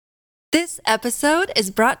This episode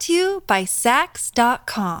is brought to you by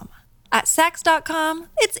Sax.com. At Sax.com,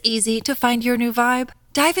 it's easy to find your new vibe.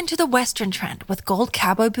 Dive into the Western trend with gold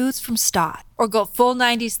cowboy boots from Stott, or go full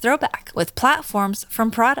 90s throwback with platforms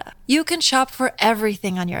from Prada. You can shop for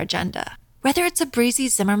everything on your agenda, whether it's a breezy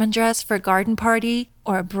Zimmermann dress for a garden party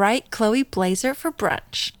or a bright Chloe blazer for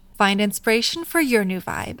brunch. Find inspiration for your new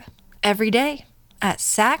vibe every day at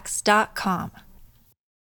Sax.com.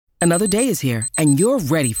 Another day is here, and you're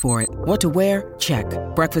ready for it. What to wear? Check.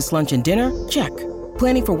 Breakfast, lunch, and dinner? Check.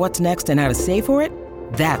 Planning for what's next and how to save for it?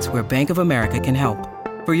 That's where Bank of America can help.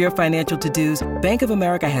 For your financial to-dos, Bank of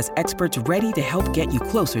America has experts ready to help get you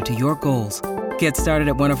closer to your goals. Get started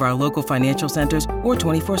at one of our local financial centers or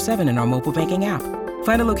 24/7 in our mobile banking app.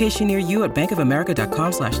 Find a location near you at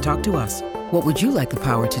bankofamerica.com/talktous. What would you like the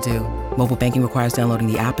power to do? Mobile banking requires downloading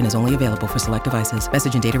the app and is only available for select devices.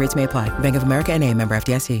 Message and data rates may apply. Bank of America N.A., member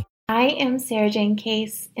FDIC. I am Sarah Jane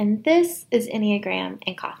Case, and this is Enneagram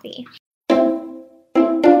and Coffee.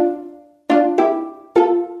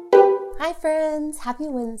 Hi friends, happy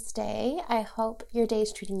Wednesday. I hope your day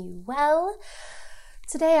is treating you well.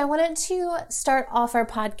 Today I wanted to start off our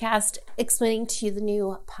podcast explaining to you the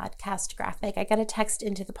new podcast graphic. I got a text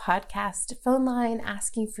into the podcast phone line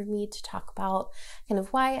asking for me to talk about kind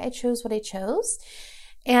of why I chose what I chose.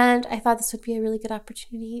 And I thought this would be a really good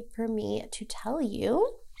opportunity for me to tell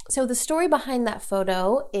you. So the story behind that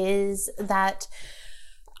photo is that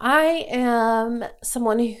I am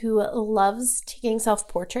someone who loves taking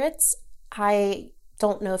self-portraits. I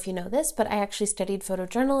don't know if you know this, but I actually studied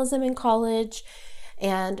photojournalism in college,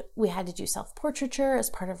 and we had to do self-portraiture as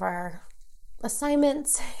part of our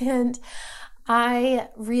assignments. And I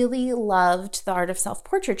really loved the art of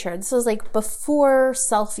self-portraiture. This was like before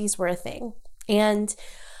selfies were a thing. And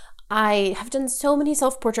I have done so many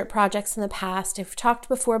self-portrait projects in the past. I've talked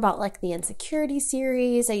before about like the Insecurity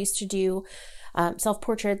series. I used to do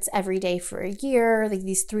self-portraits every day for a year, like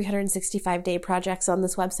these 365-day projects on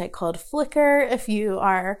this website called Flickr. If you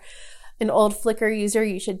are an old Flickr user,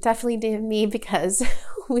 you should definitely DM me because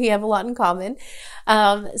we have a lot in common.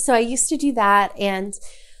 So I used to do that, and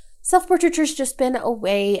self-portraiture has just been a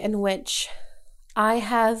way in which I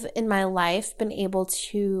have in my life been able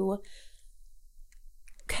to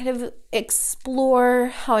kind of explore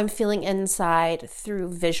how I'm feeling inside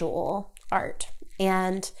through visual art.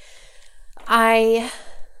 And I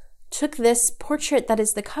took this portrait that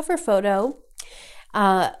is the cover photo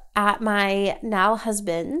at my now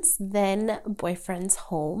husband's, then boyfriend's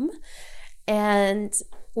home. And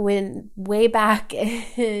when way back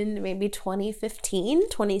in maybe 2015,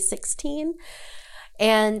 2016.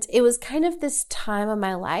 And it was kind of this time of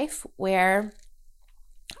my life where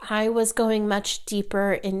I was going much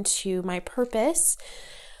deeper into my purpose.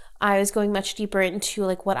 I was going much deeper into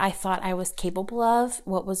like what I thought I was capable of,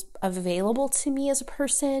 what was available to me as a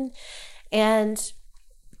person. And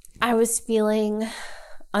I was feeling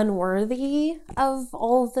unworthy of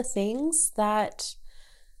all of the things that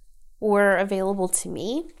were available to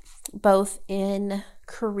me, both in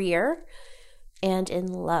career and in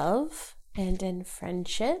love and in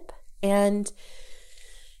friendship, and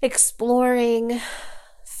exploring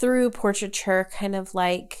through portraiture kind of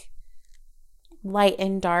like light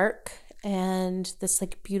and dark and this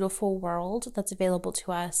like beautiful world that's available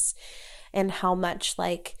to us, and how much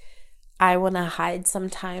like I want to hide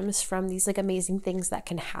sometimes from these like amazing things that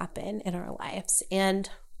can happen in our lives. And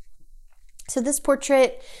so this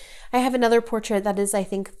portrait, I have another portrait that is, I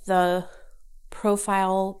think, the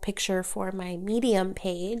profile picture for my Medium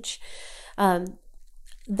page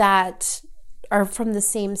that are from the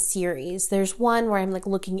same series. There's one where I'm like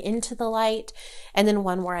looking into the light, and then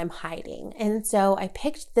one where I'm hiding. And so I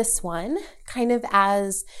picked this one kind of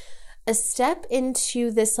as a step into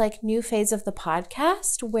this like new phase of the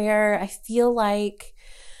podcast where I feel like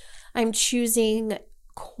I'm choosing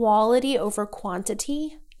quality over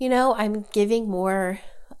quantity. You know, I'm giving more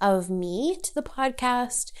of me to the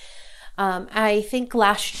podcast. I think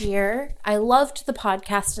last year I loved the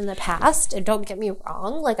podcast in the past, and don't get me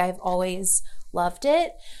wrong, like I've always loved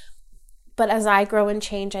it. But as I grow and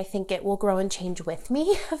change, I think it will grow and change with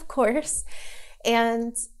me, of course.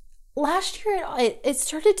 And last year, it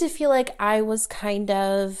started to feel like I was kind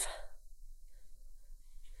of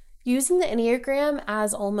using the Enneagram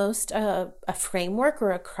as almost a framework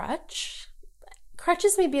or a crutch. Crutch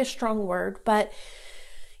is maybe a strong word, but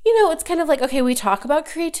you know, it's kind of like, okay, we talk about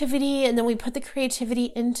creativity and then we put the creativity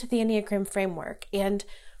into the Enneagram framework. And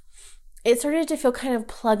it started to feel kind of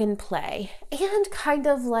plug and play and kind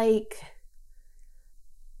of like,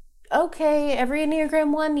 okay, every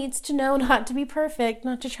Enneagram 1 needs to know not to be perfect,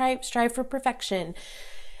 not to strive for perfection.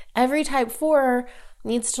 Every type 4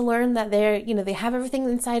 needs to learn that they have everything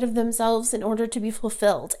inside of themselves in order to be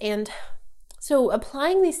fulfilled. And so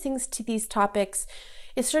applying these things to these topics,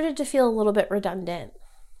 it started to feel a little bit redundant.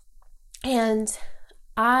 And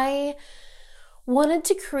I wanted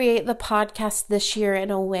to create the podcast this year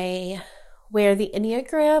in a way where the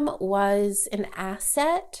Enneagram was an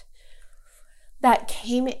asset that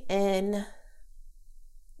came in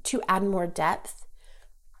to add more depth,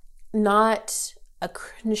 not a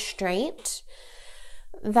constraint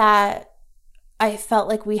that I felt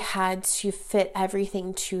like we had to fit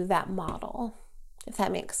everything to that model, if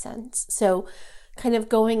that makes sense. So kind of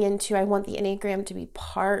going into, I want the Enneagram to be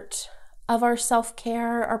part of our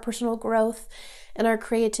self-care, our personal growth, and our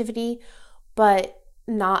creativity, but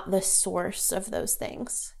not the source of those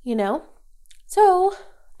things, So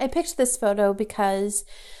I picked this photo because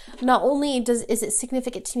not only is it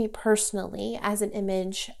significant to me personally as an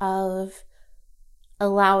image of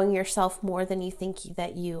allowing yourself more than you think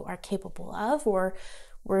that you are capable of or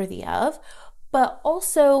worthy of, but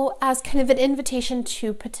also as kind of an invitation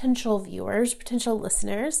to potential viewers, potential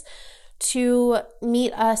listeners, to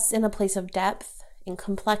meet us in a place of depth and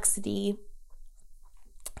complexity.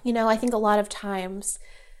 I think a lot of times,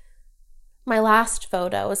 my last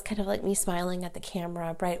photo was kind of like me smiling at the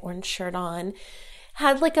camera, bright orange shirt on,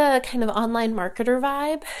 had like a kind of online marketer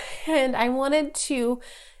vibe, and I wanted to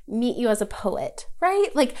meet you as a poet, right?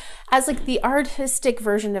 Like as like the artistic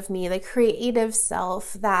version of me, the creative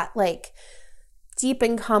self, that like deep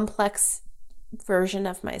and complex version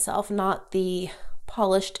of myself, not the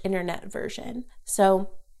polished internet version. So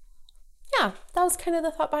yeah, that was kind of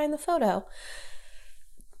the thought behind the photo.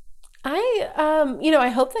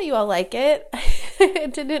 I hope that you all like it. I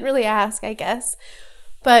didn't really ask, I guess,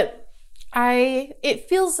 but it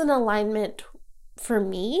feels in alignment for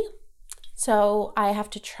me. So I have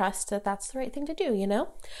to trust that that's the right thing to do,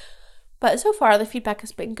 But so far the feedback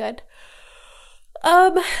has been good.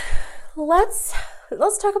 Let's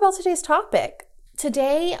talk about today's topic.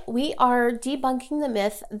 Today we are debunking the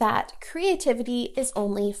myth that creativity is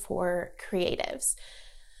only for creatives.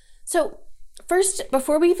 So first,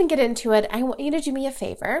 before we even get into it, I want you to do me a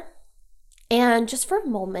favor and just for a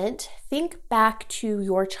moment, think back to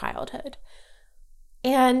your childhood.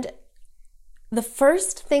 And the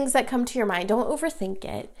first things that come to your mind, don't overthink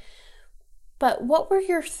it, but what were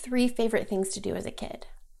your 3 favorite things to do as a kid?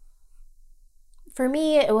 For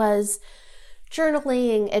me, it was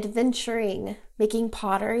journaling, adventuring, making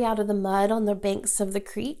pottery out of the mud on the banks of the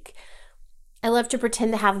creek. I love to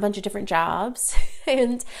pretend to have a bunch of different jobs,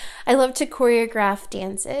 and I love to choreograph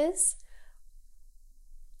dances.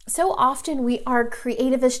 So often we are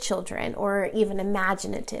creative as children, or even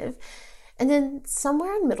imaginative, and then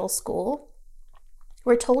somewhere in middle school,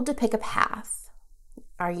 we're told to pick a path.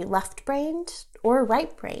 Are you left-brained or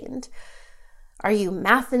right-brained? Are you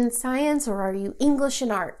math and science, or are you English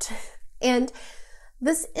and art? And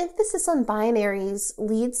this emphasis on binaries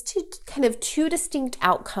leads to kind of 2 distinct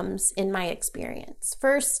outcomes in my experience.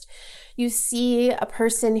 First, you see a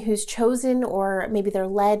person who's chosen, or maybe they're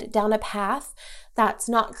led down a path that's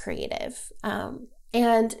not creative.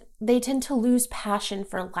 And they tend to lose passion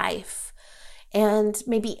for life and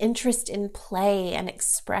maybe interest in play and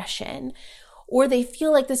expression. Or they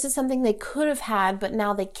feel like this is something they could have had, but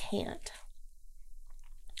now they can't.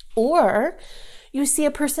 Or you see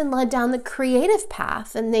a person led down the creative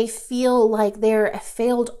path and they feel like they're a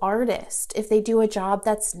failed artist if they do a job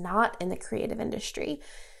that's not in the creative industry.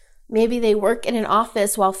 Maybe they work in an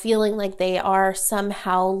office while feeling like they are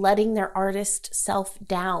somehow letting their artist self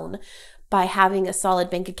down by having a solid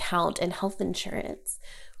bank account and health insurance.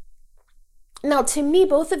 Now, to me,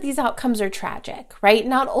 both of these outcomes are tragic, right?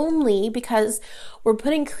 Not only because we're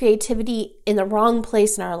putting creativity in the wrong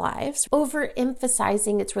place in our lives,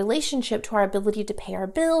 overemphasizing its relationship to our ability to pay our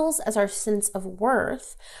bills as our sense of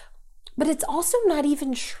worth, but it's also not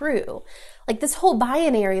even true. Like this whole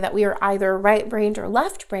binary that we are either right-brained or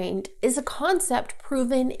left-brained is a concept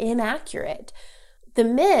proven inaccurate. The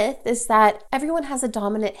myth is that everyone has a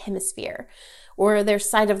dominant hemisphere, or their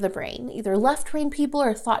side of the brain. Either left-brain people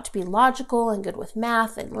are thought to be logical and good with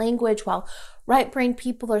math and language, while right-brain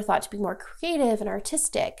people are thought to be more creative and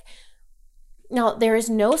artistic. Now, there is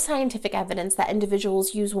no scientific evidence that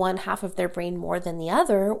individuals use one half of their brain more than the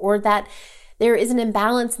other, or that there is an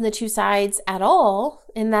imbalance in the 2 sides at all,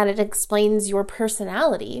 in that it explains your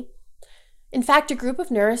personality. In fact, a group of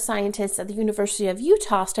neuroscientists at the University of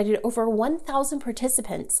Utah studied over 1,000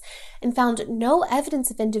 participants and found no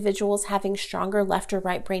evidence of individuals having stronger left or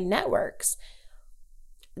right brain networks.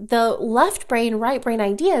 The left brain, right brain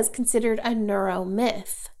idea is considered a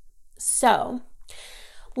neuromyth. So,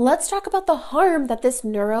 let's talk about the harm that this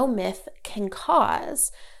neuromyth can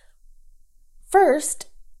cause. First,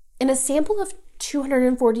 in a sample of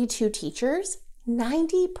 242 teachers,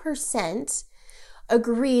 90%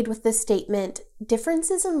 agreed with the statement,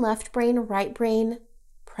 differences in left brain, right brain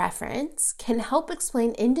preference can help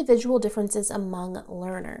explain individual differences among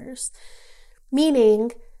learners.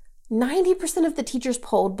 Meaning, 90% of the teachers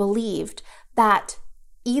polled believed that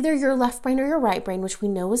either your left brain or your right brain, which we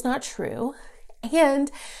know is not true, and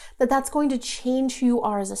that's going to change who you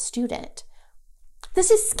are as a student. This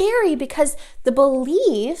is scary because the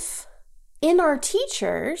belief in our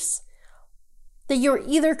teachers that you're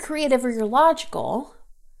either creative or you're logical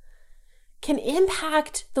can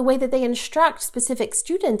impact the way that they instruct specific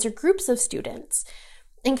students or groups of students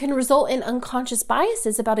and can result in unconscious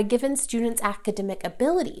biases about a given student's academic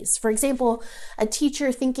abilities. For example, a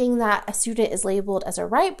teacher thinking that a student is labeled as a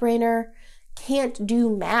right-brainer can't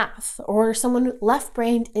do math, or someone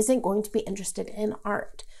left-brained isn't going to be interested in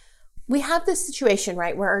art. We have this situation,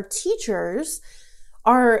 right, where our teachers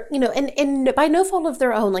are, and by no fault of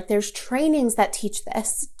their own, like there's trainings that teach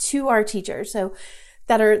this to our teachers. So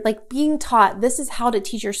that are like being taught, this is how to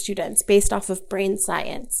teach your students based off of brain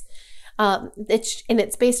science.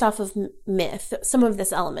 It's based off of myth. Some of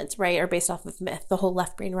these elements, right, are based off of myth, the whole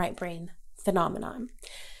left brain, right brain phenomenon.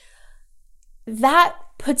 That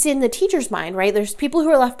puts in the teacher's mind, right? There's people who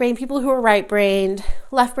are left brain, people who are right brained.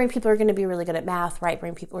 Left brain people are going to be really good at math. Right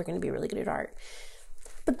brain people are going to be really good at art.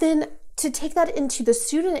 But then to take that into the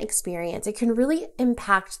student experience, it can really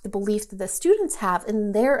impact the belief that the students have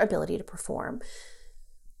in their ability to perform.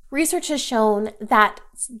 Research has shown that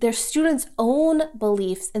their students' own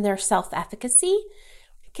beliefs in their self-efficacy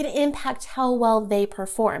can impact how well they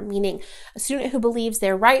perform, meaning a student who believes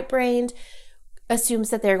they're right-brained assumes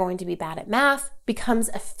that they're going to be bad at math, becomes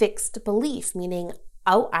a fixed belief, meaning,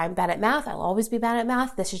 oh, I'm bad at math, I'll always be bad at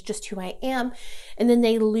math, this is just who I am. And then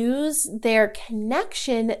they lose their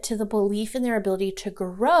connection to the belief in their ability to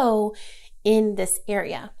grow in this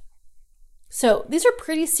area. So these are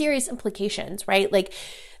pretty serious implications, right? Like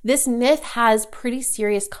this myth has pretty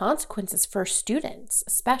serious consequences for students,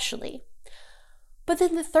 especially. But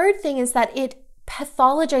then the third thing is that it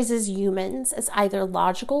pathologizes humans as either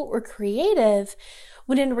logical or creative,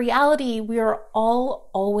 when in reality, we are all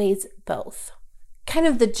always both. Kind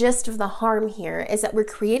of the gist of the harm here is that we're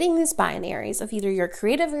creating these binaries of either you're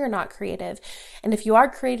creative or you're not creative. And if you are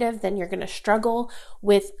creative, then you're going to struggle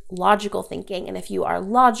with logical thinking. And if you are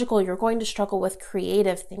logical, you're going to struggle with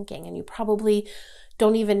creative thinking. And you probably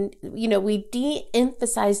don't even, we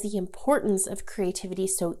de-emphasize the importance of creativity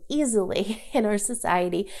so easily in our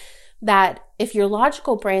society that if you're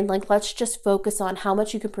logical brain, like let's just focus on how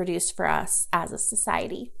much you can produce for us as a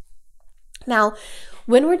society. Now,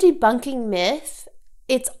 when we're debunking myth,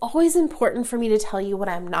 it's always important for me to tell you what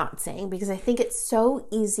I'm not saying because I think it's so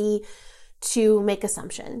easy to make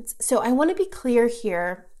assumptions. So I want to be clear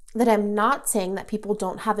here that I'm not saying that people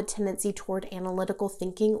don't have a tendency toward analytical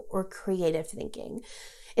thinking or creative thinking.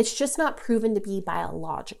 It's just not proven to be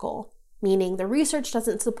biological, meaning the research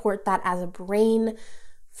doesn't support that as a brain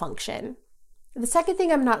function. The second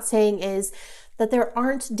thing I'm not saying is that there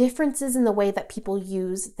aren't differences in the way that people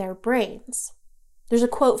use their brains. There's a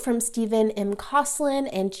quote from Stephen M. Kosslyn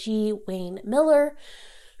and G. Wayne Miller,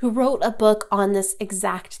 who wrote a book on this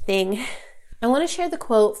exact thing. I want to share the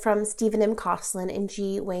quote from Stephen M. Kosslyn and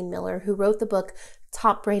G. Wayne Miller, who wrote the book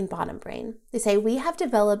Top Brain, Bottom Brain. They say, "We have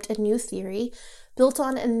developed a new theory built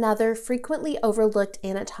on another frequently overlooked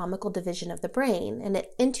anatomical division of the brain and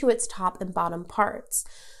into its top and bottom parts.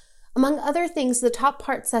 Among other things, the top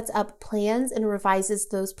part sets up plans and revises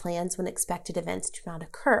those plans when expected events do not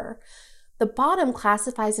occur. The bottom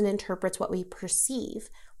classifies and interprets what we perceive.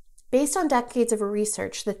 Based on decades of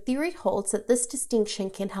research, the theory holds that this distinction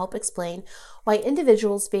can help explain why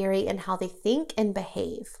individuals vary in how they think and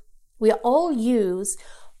behave. We all use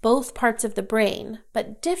both parts of the brain,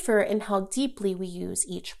 but differ in how deeply we use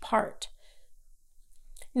each part."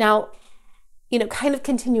 Now, kind of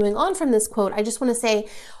continuing on from this quote, I just want to say,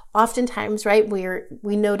 oftentimes, right,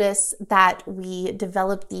 we notice that we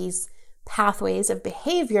develop these pathways of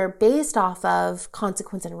behavior based off of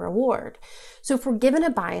consequence and reward. So if we're given a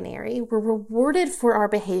binary, we're rewarded for our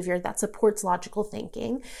behavior that supports logical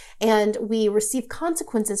thinking, and we receive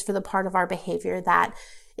consequences for the part of our behavior that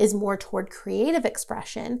is more toward creative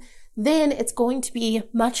expression, then it's going to be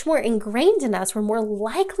much more ingrained in us. We're more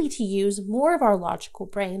likely to use more of our logical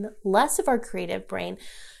brain, less of our creative brain.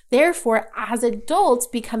 Therefore, as adults,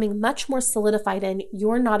 becoming much more solidified in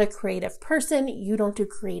you're not a creative person, you don't do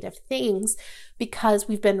creative things, because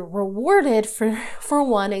we've been rewarded for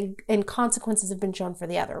one and consequences have been shown for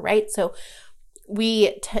the other, right? So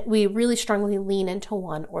we really strongly lean into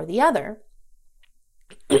one or the other.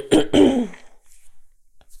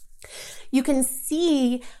 You can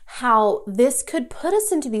see how this could put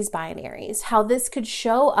us into these binaries, how this could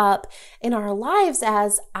show up in our lives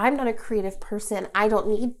as I'm not a creative person, I don't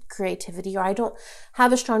need creativity, or I don't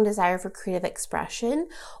have a strong desire for creative expression,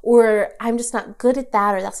 or I'm just not good at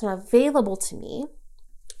that, or that's not available to me.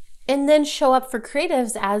 And then show up for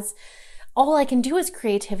creatives as all I can do is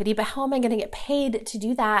creativity, but how am I going to get paid to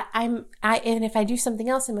do that? And if I do something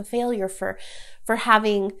else, I'm a failure for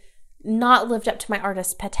having not lived up to my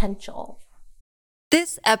artist potential.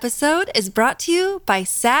 This episode is brought to you by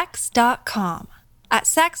Saks.com. At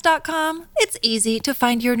Saks.com, it's easy to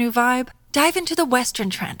find your new vibe. Dive into the Western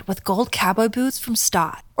trend with gold cowboy boots from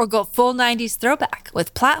Stott, or go full 90s throwback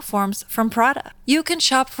with platforms from Prada. You can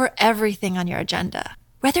shop for everything on your agenda,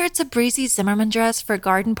 whether it's a breezy Zimmermann dress for a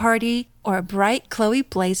garden party or a bright Chloe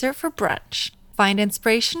blazer for brunch. Find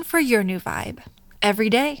inspiration for your new vibe every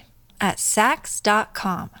day at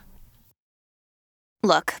Saks.com.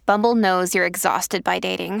 Look, Bumble knows you're exhausted by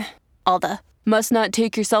dating. All the must not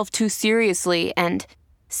take yourself too seriously and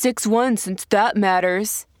 6'1" since that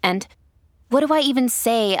matters. And what do I even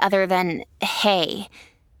say other than hey?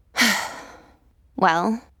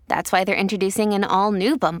 Well, that's why they're introducing an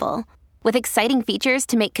all-new Bumble with exciting features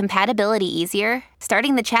to make compatibility easier,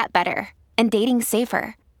 starting the chat better, and dating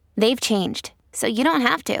safer. They've changed, so you don't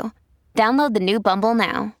have to. Download the new Bumble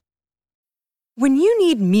now. When you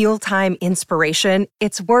need mealtime inspiration,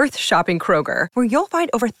 it's worth shopping Kroger, where you'll find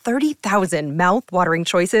over 30,000 mouth-watering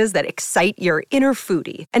choices that excite your inner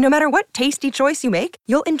foodie. And no matter what tasty choice you make,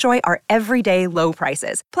 you'll enjoy our everyday low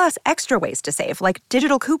prices, plus extra ways to save, like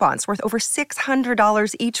digital coupons worth over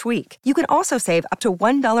 $600 each week. You can also save up to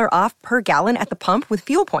 $1 off per gallon at the pump with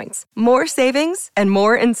fuel points. More savings and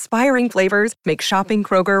more inspiring flavors make shopping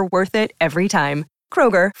Kroger worth it every time.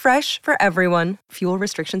 Kroger, fresh for everyone. Fuel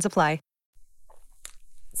restrictions apply.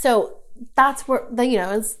 So that's where,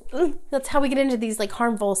 that's how we get into these like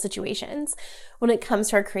harmful situations when it comes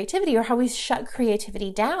to our creativity, or how we shut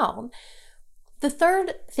creativity down. The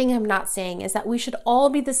third thing I'm not saying is that we should all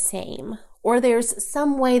be the same, or there's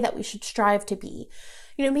some way that we should strive to be.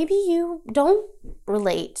 Maybe you don't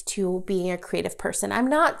relate to being a creative person. I'm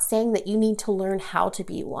not saying that you need to learn how to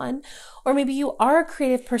be one. Or maybe you are a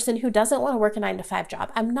creative person who doesn't want to work a 9-to-5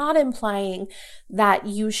 job. I'm not implying that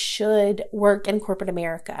you should work in corporate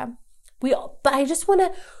America. But I just want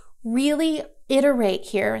to really iterate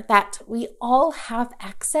here that we all have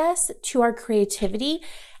access to our creativity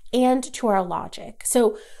and to our logic.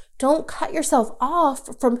 So don't cut yourself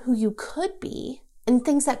off from who you could be and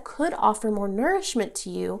things that could offer more nourishment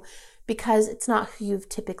to you because it's not who you've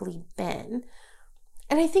typically been.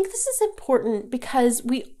 And I think this is important because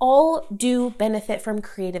we all do benefit from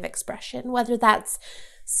creative expression, whether that's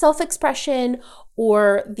self-expression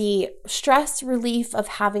or the stress relief of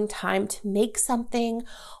having time to make something,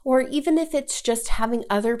 or even if it's just having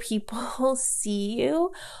other people see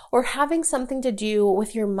you, or having something to do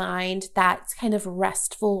with your mind that's kind of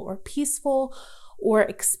restful or peaceful or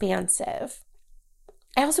expansive.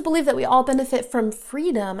 I also believe that we all benefit from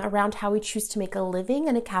freedom around how we choose to make a living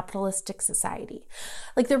in a capitalistic society.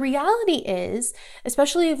 Like, the reality is,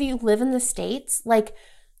 especially if you live in the States,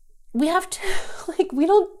 we have to,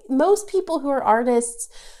 most people who are artists,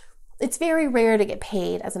 it's very rare to get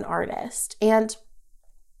paid as an artist. And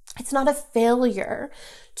it's not a failure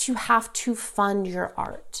to have to fund your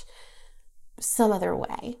art some other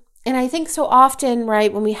way. And I think so often,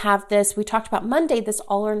 right, when we have this, we talked about Monday, this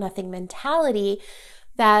all or nothing mentality,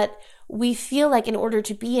 that we feel like in order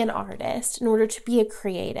to be an artist, in order to be a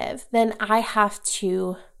creative, then I have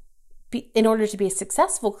to be, in order to be a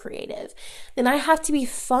successful creative, then I have to be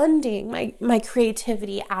funding my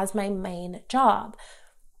creativity as my main job.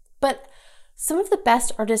 But some of the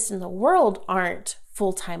best artists in the world aren't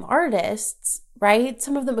full-time artists, right?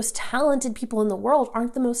 Some of the most talented people in the world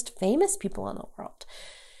aren't the most famous people in the world.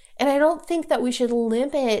 And I don't think that we should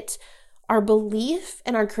limit our belief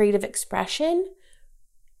in our creative expression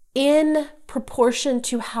in proportion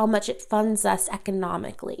to how much it funds us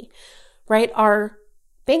economically, right? Our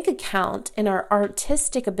bank account and our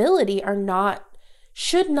artistic ability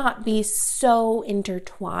should not be so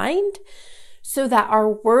intertwined so that our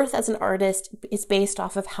worth as an artist is based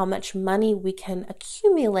off of how much money we can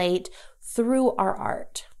accumulate through our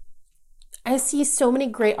art. I see so many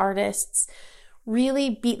great artists really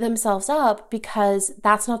beat themselves up because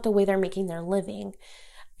that's not the way they're making their living.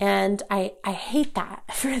 And I hate that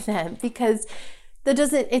for them because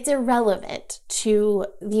it's irrelevant to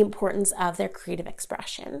the importance of their creative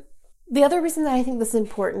expression. The other reason that I think this is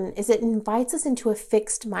important is it invites us into a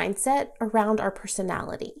fixed mindset around our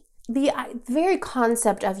personality. The very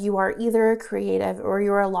concept of you are either a creative or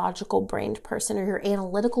you're a logical brained person, or you're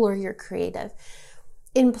analytical or you're creative,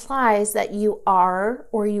 implies that you are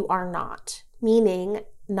or you are not, meaning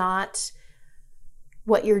not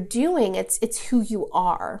what you're doing, it's who you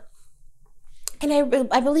are. And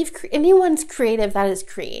I believe anyone's creative that is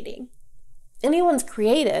creating. Anyone's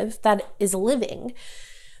creative that is living.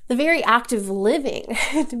 The very act of living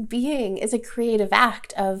and being is a creative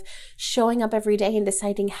act of showing up every day and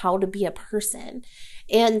deciding how to be a person.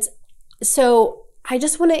 And so I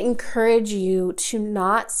just want to encourage you to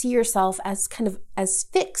not see yourself as kind of as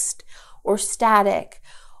fixed or static,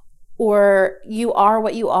 or you are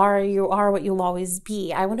what you are what you'll always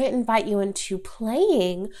be. I want to invite you into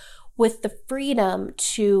playing with the freedom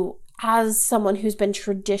to, as someone who's been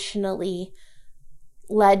traditionally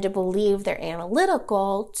led to believe they're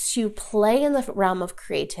analytical, to play in the realm of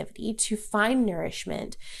creativity, to find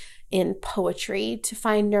nourishment in poetry, to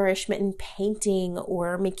find nourishment in painting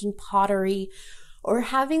or making pottery, or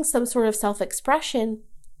having some sort of self-expression,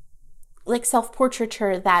 like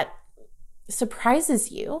self-portraiture, that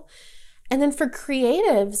surprises you. And then for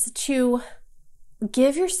creatives, to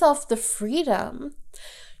give yourself the freedom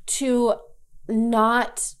to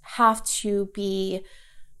not have to be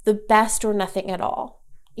the best or nothing at all.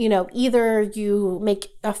 You know, either you're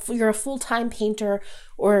a full-time painter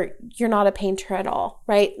or you're not a painter at all,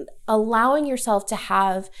 right? Allowing yourself to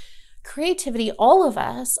have creativity, all of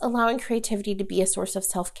us, allowing creativity to be a source of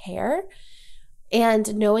self-care,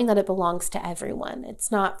 and knowing that it belongs to everyone.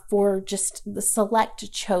 It's not for just the select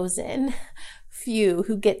chosen few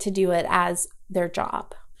who get to do it as their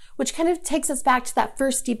job. Which kind of takes us back to that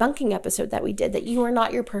first debunking episode that we did, that you are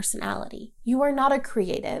not your personality. You are not a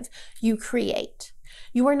creative. You create.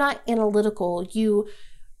 You are not analytical. You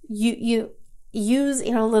use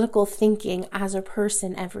analytical thinking as a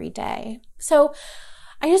person every day. So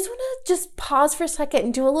I just want to just pause for a second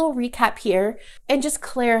and do a little recap here and just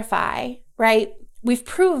clarify, right? We've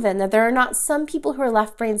proven that there are not some people who are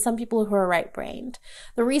left-brained, some people who are right-brained.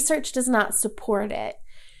 The research does not support it.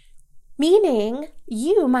 Meaning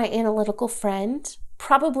you, my analytical friend,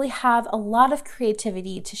 probably have a lot of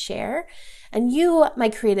creativity to share, and you, my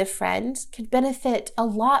creative friend, could benefit a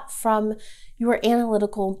lot from your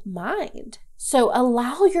analytical mind. So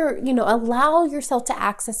allow yourself to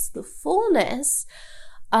access the fullness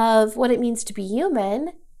of what it means to be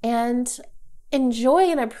human, and enjoy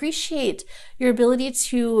and appreciate your ability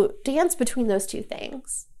to dance between those two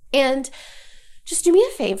things. And just do me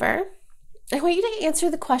a favor. I want you to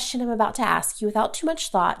answer the question I'm about to ask you without too much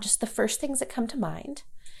thought, just the first things that come to mind.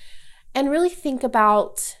 And really think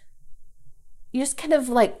about, you just kind of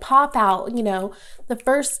like pop out, the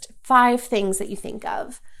first 5 things that you think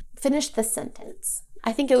of. Finish this sentence.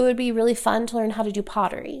 I think it would be really fun to learn how to do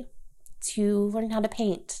pottery, to learn how to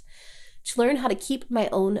paint, to learn how to keep my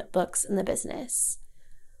own books in the business,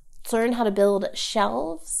 to learn how to build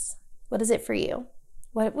shelves. What is it for you?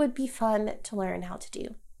 What would be fun to learn how to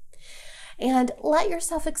do? And let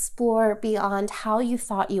yourself explore beyond how you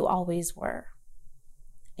thought you always were.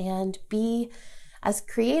 And be as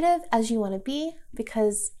creative as you want to be,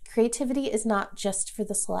 because creativity is not just for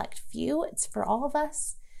the select few, it's for all of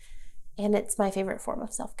us. And it's my favorite form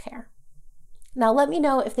of self-care. Now, let me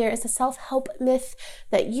know if there is a self-help myth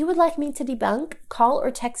that you would like me to debunk. Call or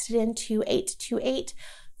text it in to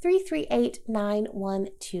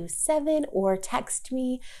 828-338-9127, or text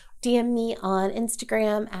me, DM me on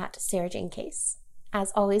Instagram at Sarah Jane Case.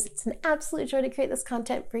 As always, it's an absolute joy to create this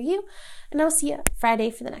content for you, and I'll see you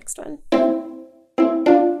Friday for the next one.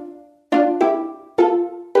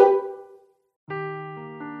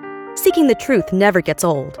 Seeking the truth never gets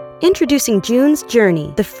old. Introducing June's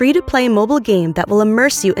Journey, the free-to-play mobile game that will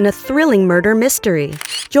immerse you in a thrilling murder mystery.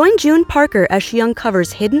 Join June Parker as she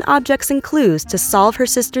uncovers hidden objects and clues to solve her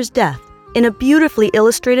sister's death in a beautifully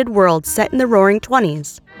illustrated world set in the Roaring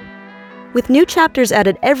 '20s. With new chapters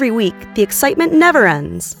added every week, the excitement never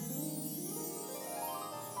ends.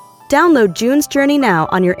 Download June's Journey now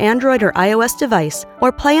on your Android or iOS device,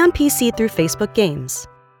 or play on PC through Facebook Games.